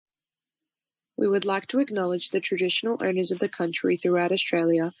we would like to acknowledge the traditional owners of the country throughout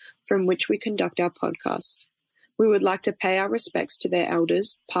Australia from which we conduct our podcast. We would like to pay our respects to their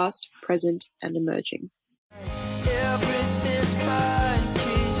elders, past, present, and emerging.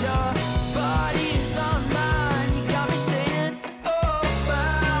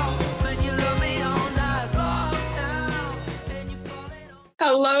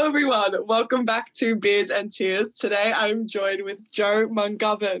 Hello everyone, welcome back to Beers and Tears. Today I'm joined with Joe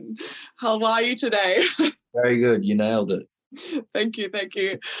Mungovin. How are you today? Very good, you nailed it. Thank you.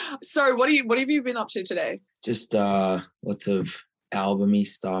 So what have you been up to today? Just lots of albumy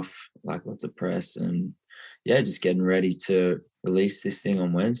stuff, like lots of press, and just getting ready to release this thing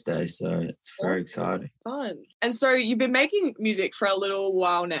on Wednesday, so it's very exciting. Fun. And so you've been making music for a little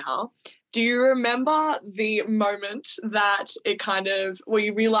while now. Do you remember the moment that where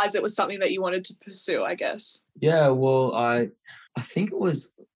you realised it was something that you wanted to pursue, I guess? Yeah, well, I think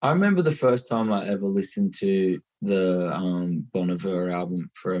I remember the first time I ever listened to the Bon Iver album,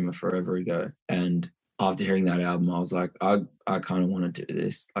 Forever Ago, and after hearing that album, I was like, I kind of want to do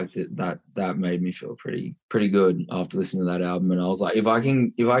this. Like that made me feel pretty good after listening to that album. And I was like, if I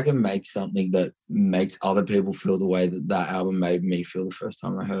can make something that makes other people feel the way that album made me feel the first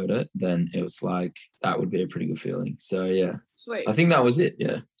time I heard it, then it was like, that would be a pretty good feeling. So yeah, sweet. I think that was it.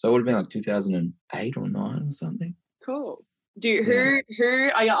 Yeah, so it would have been like 2008 or 9 or something. Cool. Who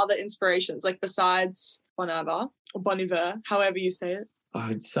are your other inspirations, like besides Bon Iver, however you say it? Oh,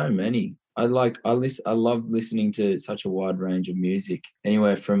 it's so many. I love listening to such a wide range of music,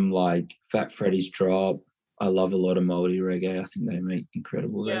 anywhere from like Fat Freddy's Drop. I love a lot of Moldy reggae. I think they make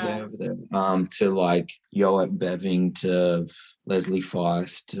incredible reggae over there. To like Yoet Beving, to Leslie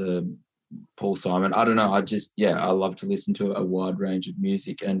Feist, to Paul Simon. I don't know. I love to listen to a wide range of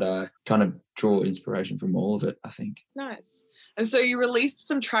music, and I kind of draw inspiration from all of it, I think. Nice. And so you released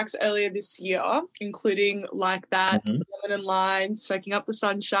some tracks earlier this year, including like that, Lemon and Lime, Soaking Up the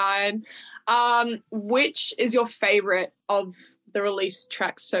Sunshine. Which is your favourite of the released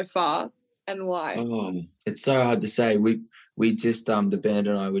tracks so far, and why? Oh, it's so hard to say. We just the band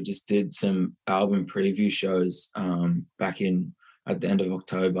and I just did some album preview shows back at the end of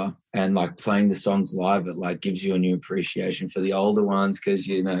October, and like playing the songs live, it like gives you a new appreciation for the older ones, because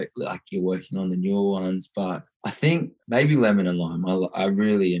like you're working on the newer ones. But I think maybe Lemon and Lime. I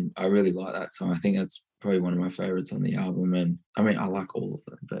really like that song. I think that's probably one of my favorites on the album, and I mean I like all of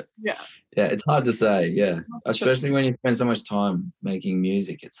them, but yeah, it's hard to say. Yeah, especially when you spend so much time making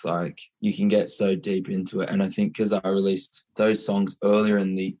music, it's like you can get so deep into it. And I think because I released those songs earlier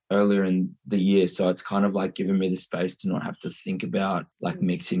in the year, so it's kind of like giving me the space to not have to think about like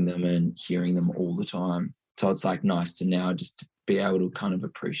mixing them and hearing them all the time. So it's like nice to now just to be able to kind of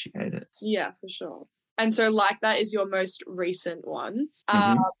appreciate it. Yeah, for sure. And so Like That is your most recent one.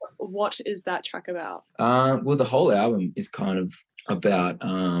 What is that track about? Well, the whole album is kind of about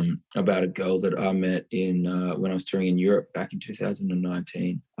a girl that I met in when I was touring in Europe back in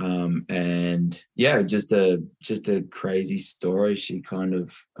 2019. And yeah, just a crazy story. She kind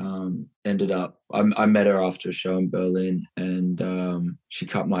of ended up, I met her after a show in Berlin, and she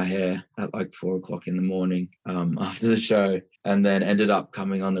cut my hair at like 4:00 in the morning after the show, and then ended up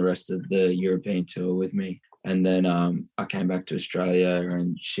coming on the rest of the European tour with me. And then I came back to Australia,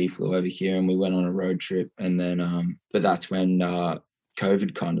 and she flew over here, and we went on a road trip. And then, but that's when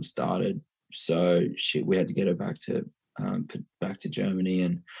COVID kind of started. So we had to get her back to Germany.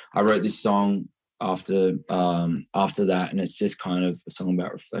 And I wrote this song after that, and it's just kind of a song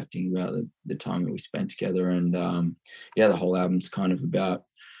about reflecting about the time that we spent together. And the whole album's kind of about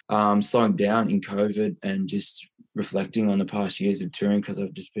slowing down in COVID and just reflecting on the past years of touring, because I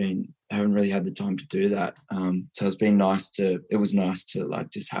haven't really had the time to do that. So it was nice to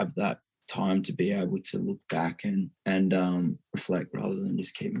like just have that time to be able to look back and reflect rather than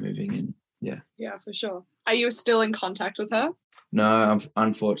just keep moving. And yeah, for sure. Are you still in contact with her? No,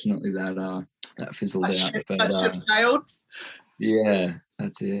 unfortunately that fizzled out. But, that ship sailed. Yeah,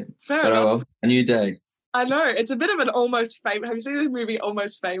 that's it. Fair but enough. Well, a new day. I know, it's a bit of an Almost Famous. Have you seen the movie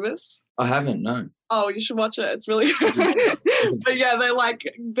Almost Famous? I haven't, no. Oh, you should watch it. It's really but yeah, they're like,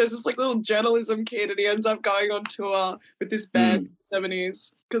 there's this like little journalism kid, and he ends up going on tour with this band in the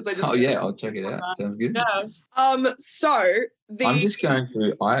 70s because they just. Oh yeah, I'll check it out. Sounds good. Yeah. So I'm just going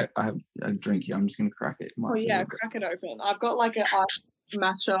through. I have a drink here. I'm just going to crack it. Oh yeah, crack it open. I've got like a ice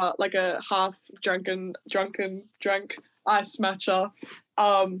matcha, like a half drunk ice matcha.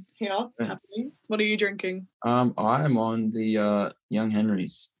 Here happening. What are you drinking? I am on the Young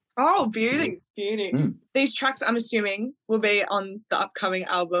Henrys. Oh, beauty. These tracks, I'm assuming, will be on the upcoming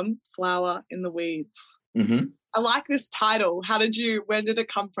album, Flower in the Weeds. Mm-hmm. I like this title. Where did it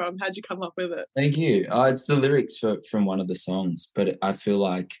come from? How'd you come up with it? Thank you. It's the lyrics from one of the songs, but I feel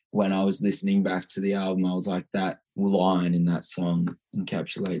like when I was listening back to the album, I was like, that line in that song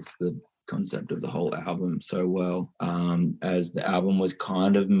encapsulates the concept of the whole album so well. As the album was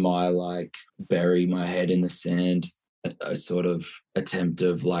kind of my like bury my head in the sand, a sort of attempt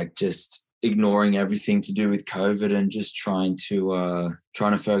of like just ignoring everything to do with COVID and just trying to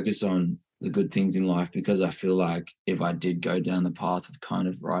focus on the good things in life, because I feel like if I did go down the path of kind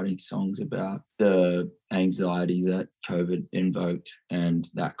of writing songs about the anxiety that COVID invoked and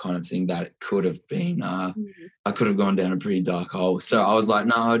that kind of thing, that it could have been, I could have gone down a pretty dark hole. So I was like,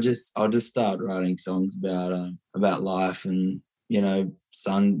 no, I'll just start writing songs about life and, you know,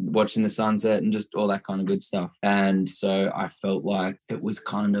 watching the sunset and just all that kind of good stuff. And so I felt like it was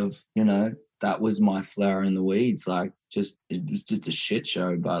kind of, you know, that was my flower in the weeds. Like, it was just a shit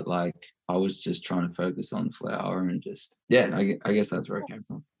show, but like I was just trying to focus on the flower and just, I guess that's where it came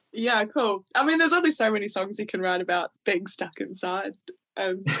from. Yeah, cool. I mean, there's only so many songs you can write about being stuck inside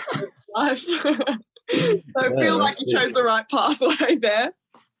life. So I feel like you chose the right pathway there.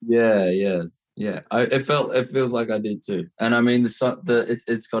 Yeah. It feels like I did too. And I mean, it's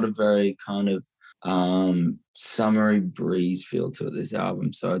got a very kind of summery breeze feel to it, this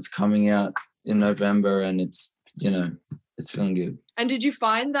album. So it's coming out in November and it's, you know, it's feeling good. And did you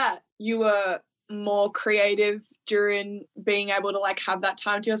find that you were more creative during being able to like have that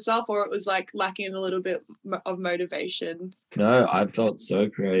time to yourself, or it was like lacking a little bit of motivation? No, I felt so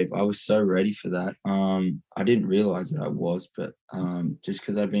creative. I was so ready for that. I didn't realize that I was, but just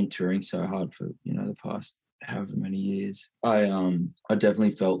because I've been touring so hard for, you know, the past however many years, I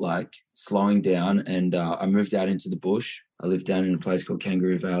definitely felt like slowing down, and I moved out into the bush. I lived down in a place called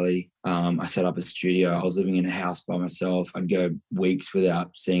Kangaroo Valley. I set up a studio. I was living in a house by myself. I'd go weeks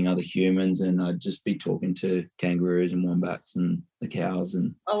without seeing other humans, and I'd just be talking to kangaroos and wombats and the cows.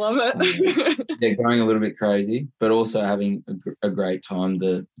 And I love it. Going a little bit crazy, but also having a great time.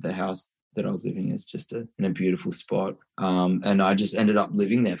 The house that I was living is just in a beautiful spot. And I just ended up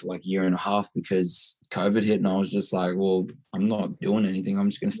living there for like a year and a half because COVID hit, and I was just like, well, I'm not doing anything. I'm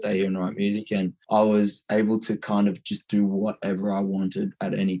just going to stay here and write music. And I was able to kind of just do whatever I wanted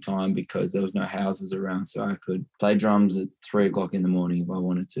at any time because there was no houses around. So I could play drums at 3:00 in the morning if I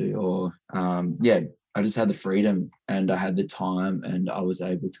wanted to, or I just had the freedom and I had the time, and I was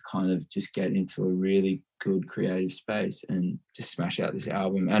able to kind of just get into a really good creative space and just smash out this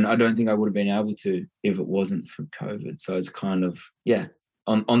album. And I don't think I would have been able to if it wasn't for COVID. So it's kind of,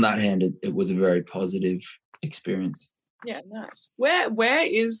 on that hand, it was a very positive experience. Yeah, nice. Where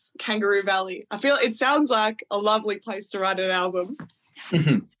is Kangaroo Valley? I feel it sounds like a lovely place to write an album.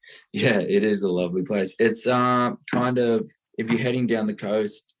 Yeah, it is a lovely place. It's kind of, if you're heading down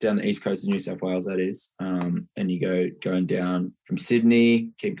the east coast of New South Wales, that is, and you going down from Sydney,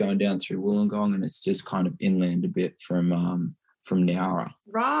 keep going down through Wollongong, and it's just kind of inland a bit from Nowra.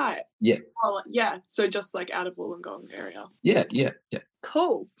 Right. Yeah. So just like out of Wollongong area. Yeah.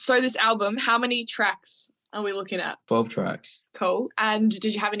 Cool. So this album, how many tracks are we looking at? 12 tracks. Cool. And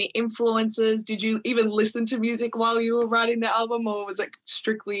did you have any influences? Did you even listen to music while you were writing the album, or was it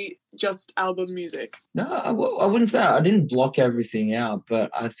strictly just album music? No, I wouldn't say I didn't block everything out, but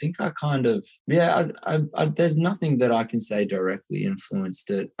I think I kind of, I there's nothing that I can say directly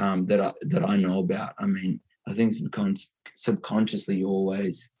influenced it that I know about. I mean, I think subconsciously you're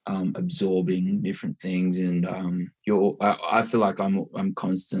always absorbing different things, and I feel like I'm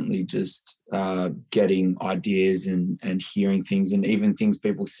constantly just getting ideas and hearing things, and even things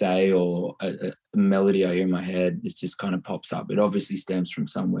people say or a melody I hear in my head, it just kind of pops up. It obviously stems from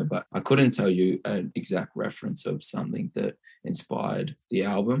somewhere, but I couldn't tell you an exact reference of something that inspired the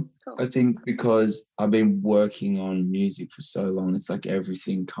album. Cool. I think because I've been working on music for so long, it's like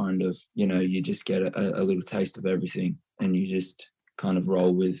everything kind of, you know, you just get a little taste of everything and you just kind of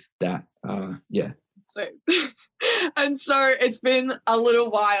roll with that. So and so it's been a little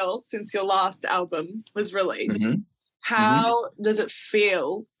while since your last album was released. Mm-hmm. How does it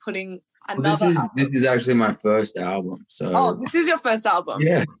feel putting another album? This is actually my first album. So this is your first album?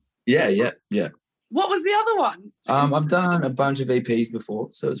 Yeah. What was the other one? I've done a bunch of EPs before,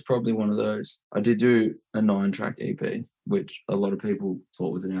 so it's probably one of those. I did do a 9-track EP, which a lot of people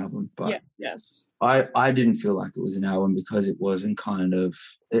thought was an album, but yes. I didn't feel like it was an album because it wasn't kind of,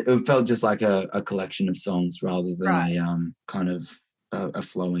 it felt just like a collection of songs rather than a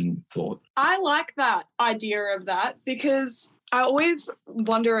flowing thought. I like that idea of that because I always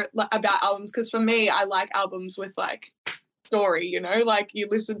wonder about albums, because for me, I like albums with like story, you know, like you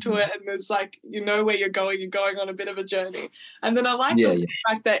listen to it and there's like, you know where you're going on a bit of a journey. And then I like the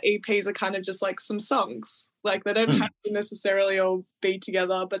fact that EPs are kind of just like some songs, like they don't have to necessarily all be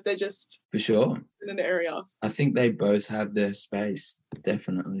together, but they're just for sure in an area. I think they both have their space,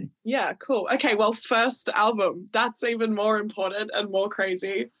 definitely. Yeah, cool. Okay, well, first album, that's even more important and more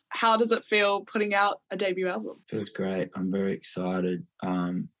crazy. How does it feel putting out a debut album? Feels great. I'm very excited.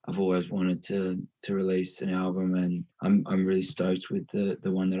 I've always wanted to release an album, and I'm really stoked with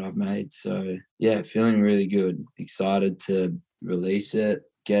the one that I've made. So yeah, feeling really good. Excited to release it,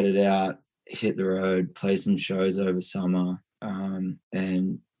 get it out, hit the road, play some shows over summer,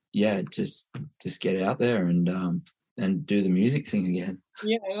 and yeah, just get out there and do the music thing again.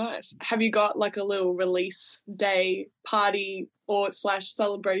 Yeah, nice. Have you got like a little release day party or /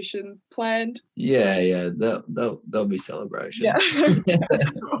 celebration planned? Yeah, there'll be celebration. Yeah.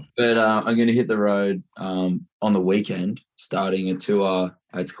 But I'm going to hit the road on the weekend, starting a tour.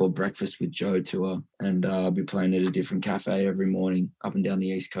 It's called Breakfast with Joe tour, and I'll be playing at a different cafe every morning up and down the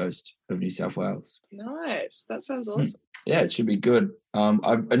east coast of New South Wales. Nice. That sounds awesome. Yeah, it should be good.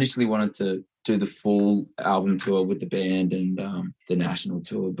 I initially wanted to do the full album tour with the band and the national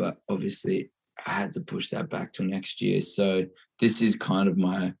tour, but obviously I had to push that back till next year. So this is kind of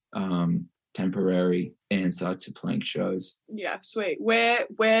my temporary answer to playing shows. Yeah, sweet. Where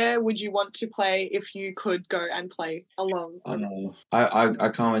would you want to play if you could go and play along? I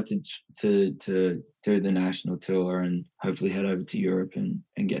can't wait to do the national tour and hopefully head over to Europe and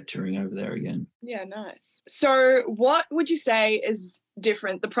get touring over there again. Yeah, nice. So what would you say is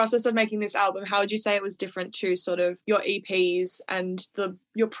different, the process of making this album? How would you say it was different to sort of your EPs and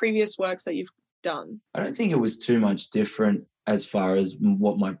your previous works that you've done? I don't think it was too much different as far as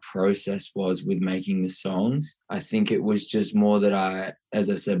what my process was with making the songs. I think it was just more that as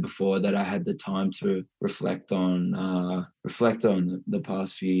I said before, that I had the time to reflect on the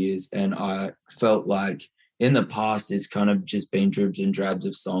past few years. And I felt like in the past, it's kind of just been dribs and drabs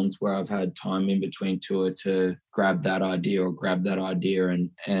of songs where I've had time in between tour to grab that idea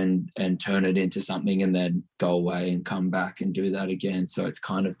and turn it into something and then go away and come back and do that again. So it's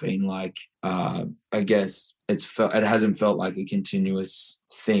kind of been like, I guess it hasn't felt like a continuous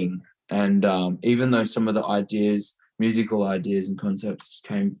thing. And even though some of the musical ideas and concepts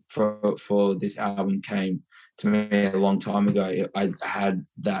came for this album came to me a long time ago, I had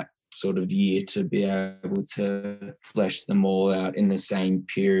that sort of year to be able to flesh them all out in the same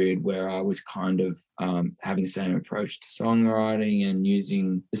period where I was kind of having the same approach to songwriting and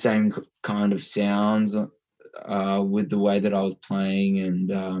using the same kind of sounds with the way that I was playing and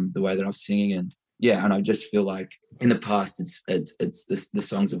the way that I was singing. And yeah, and I just feel like in the past it's the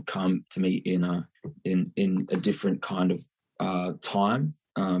songs have come to me in a different kind of time.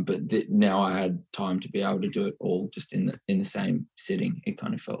 But now I had time to be able to do it all just in the same sitting. It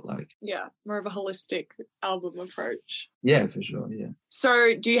kind of felt like, yeah, more of a holistic album approach. Yeah, for sure. Yeah.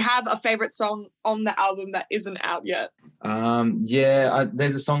 So, do you have a favorite song on the album that isn't out yet?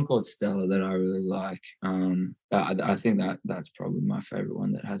 There's a song called Stella that I really like. I think that's probably my favorite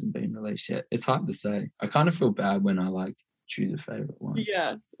one that hasn't been released yet. It's hard to say. I kind of feel bad when I like choose a favorite one.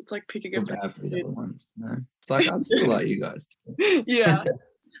 Yeah, it's like picking a bad for the other ones. No? It's like I still like you guys too. Yeah.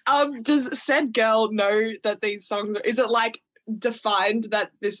 Does said girl know that these songs is it like defined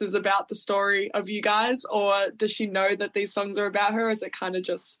that this is about the story of you guys, or does she know that these songs are about her, or is it kind of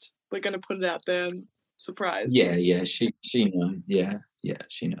just we're going to put it out there and surprise? Yeah, she knows. Yeah,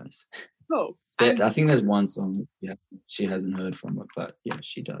 she knows. Cool. I think there's one song she hasn't heard from it, but yeah,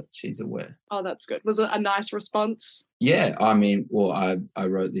 she does. She's aware. Oh, that's good. Was it a nice response? Yeah, I mean, well, I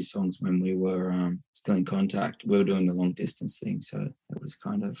wrote these songs when we were still in contact. We were doing the long distance thing, so it was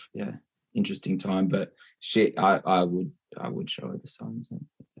kind of interesting time. But I would show her the songs.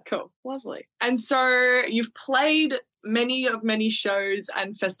 Cool, lovely. And so you've played many shows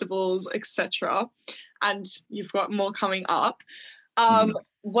and festivals, etc., and you've got more coming up.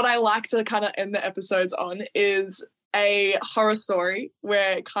 What I like to kind of end the episodes on is a horror story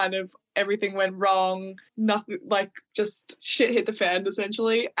where kind of everything went wrong, nothing, like just shit hit the fan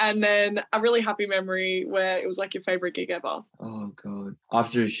essentially, and then a really happy memory where it was like your favorite gig ever. Oh god,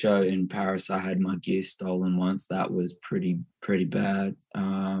 after a show in Paris I had my gear stolen once. That was pretty bad,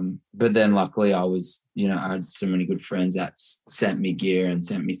 but then luckily I had so many good friends that sent me gear and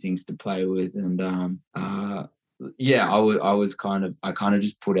sent me things to play with, and I kind of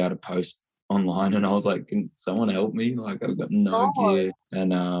just put out a post online and I was like, can someone help me? Like I've got no gear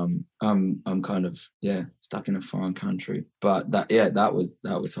and I'm kind of stuck in a foreign country. But that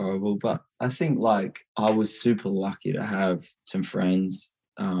was horrible. But I think like I was super lucky to have some friends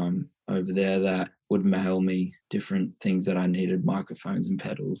over there that would mail me different things that I needed, microphones and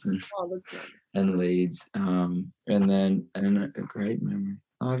pedals and leads. And a great memory.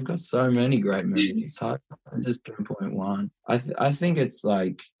 Oh, I've got so many great memories. It's hard to just pinpoint one. I think it's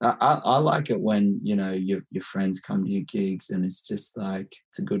like I like it when, you know, your friends come to your gigs and it's just like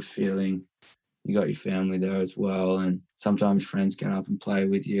it's a good feeling. You got your family there as well, and sometimes friends get up and play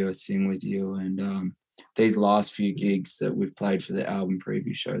with you or sing with you. And these last few gigs that we've played for the album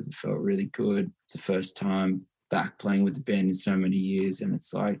preview shows, it felt really good. It's the first time back playing with the band in so many years, and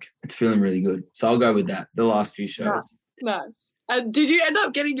it's like it's feeling really good. So I'll go with that. The last few shows. Nice. And did you end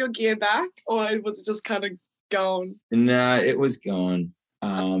up getting your gear back, or was it just kind of gone? No, it was gone.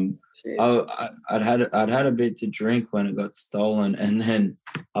 I'd had a bit to drink when it got stolen, and then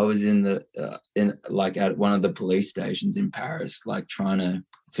I was at one of the police stations in Paris, like trying to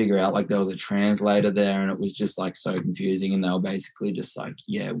figure out, like there was a translator there, and it was just like so confusing, and they were basically just like,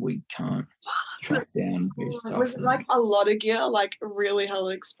 yeah, we can't track down your stuff. Was it like a lot of gear, like really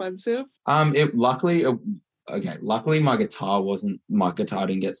hella expensive? Luckily my guitar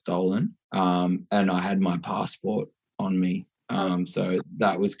didn't get stolen, and I had my passport on me. So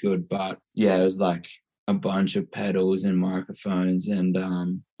that was good. But yeah, it was like a bunch of pedals and microphones, and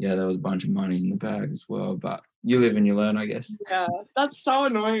there was a bunch of money in the bag as well. But you live and you learn, I guess. Yeah, that's so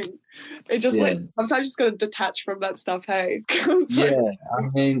annoying. It just like sometimes you just gotta detach from that stuff, hey. I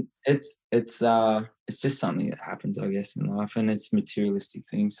mean, it's just something that happens, I guess, in life, and it's materialistic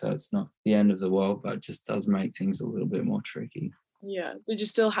things, so it's not the end of the world, but it just does make things a little bit more tricky. Yeah. Did you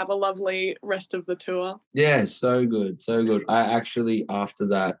still have a lovely rest of the tour? Yeah, so good. I actually, after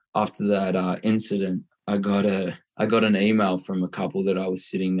that incident, I got an email from a couple that I was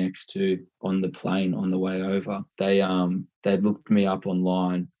sitting next to on the plane on the way over. They looked me up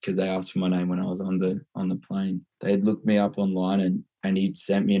online because they asked for my name when I was on the plane. They'd looked me up online and he'd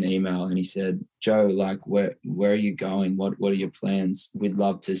sent me an email and he said, "Joe, like where are you going? What are your plans? We'd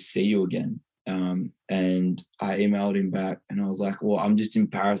love to see you again." And I emailed him back and I was like, well, I'm just in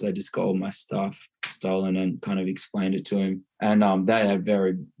Paris. I just got all my stuff stolen, and kind of explained it to him. And they had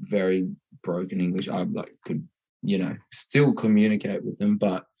very, very broken English. I could, still communicate with them,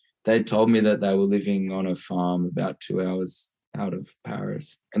 but they told me that they were living on a farm about 2 hours out of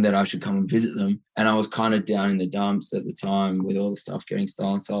Paris and that I should come and visit them. And I was kind of down in the dumps at the time with all the stuff getting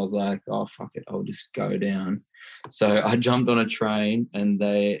stolen. So I was like, oh, fuck it, I'll just go down. So I jumped on a train and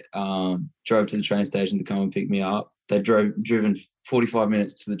they drove to the train station to come and pick me up. They driven 45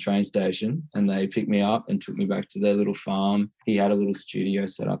 minutes to the train station and they picked me up and took me back to their little farm. He had a little studio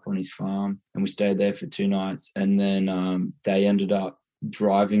set up on his farm and we stayed there for 2 nights. And then they ended up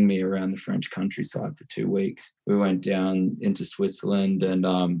driving me around the French countryside for 2 weeks. We went down into Switzerland and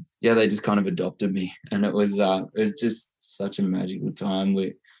they just kind of adopted me. And it was just such a magical time.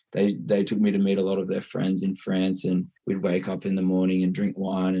 They took me to meet a lot of their friends in France, and we'd wake up in the morning and drink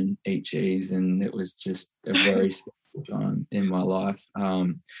wine and eat cheese, and it was just a very special time in my life.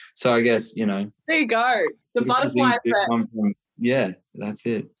 So I guess, there you go. The butterfly effect. Yeah, that's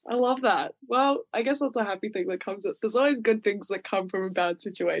it. I love that. Well, I guess that's a happy thing that comes. There's always good things that come from a bad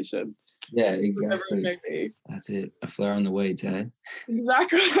situation. Yeah, exactly. That's it. A flare on the weeds, eh?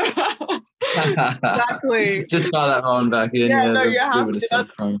 Exactly. Exactly. Just tie that on back in. Yeah, no, you have to.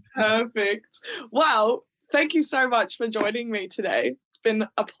 That's perfect. Well, thank you so much for joining me today. It's been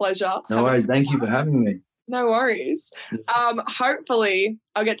a pleasure. No worries. Thank you for having me. No worries. Hopefully,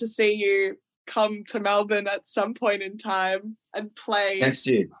 I'll get to see you come to Melbourne at some point in time and play. Next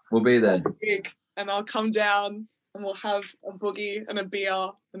year. We'll be there. And I'll come down and we'll have a boogie and a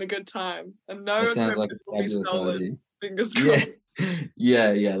beer and a good time. And no sounds like a fabulous idea. Fingers crossed.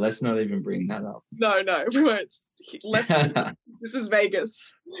 Yeah. Let's not even bring that up. No, we won't. This is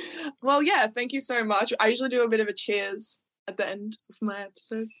Vegas. Well, yeah, thank you so much. I usually do a bit of a cheers at the end of my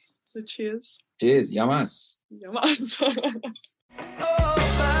episodes. So cheers. Cheers. Yamas. Yamas.